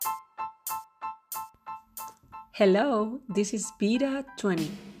Hello, this is Vida 20.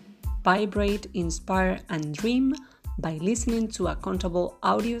 Vibrate, inspire, and dream by listening to accountable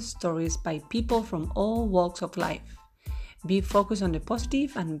audio stories by people from all walks of life. Be focused on the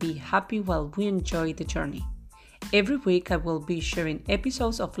positive and be happy while we enjoy the journey. Every week I will be sharing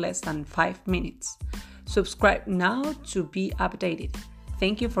episodes of less than 5 minutes. Subscribe now to be updated.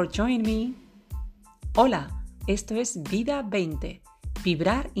 Thank you for joining me. Hola, esto es Vida 20.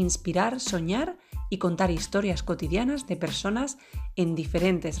 Vibrar, inspirar, soñar y contar historias cotidianas de personas en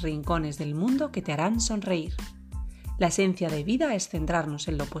diferentes rincones del mundo que te harán sonreír. La esencia de vida es centrarnos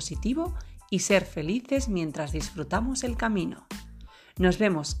en lo positivo y ser felices mientras disfrutamos el camino. Nos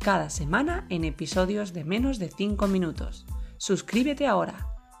vemos cada semana en episodios de menos de 5 minutos. Suscríbete ahora.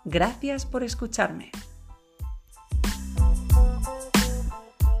 Gracias por escucharme.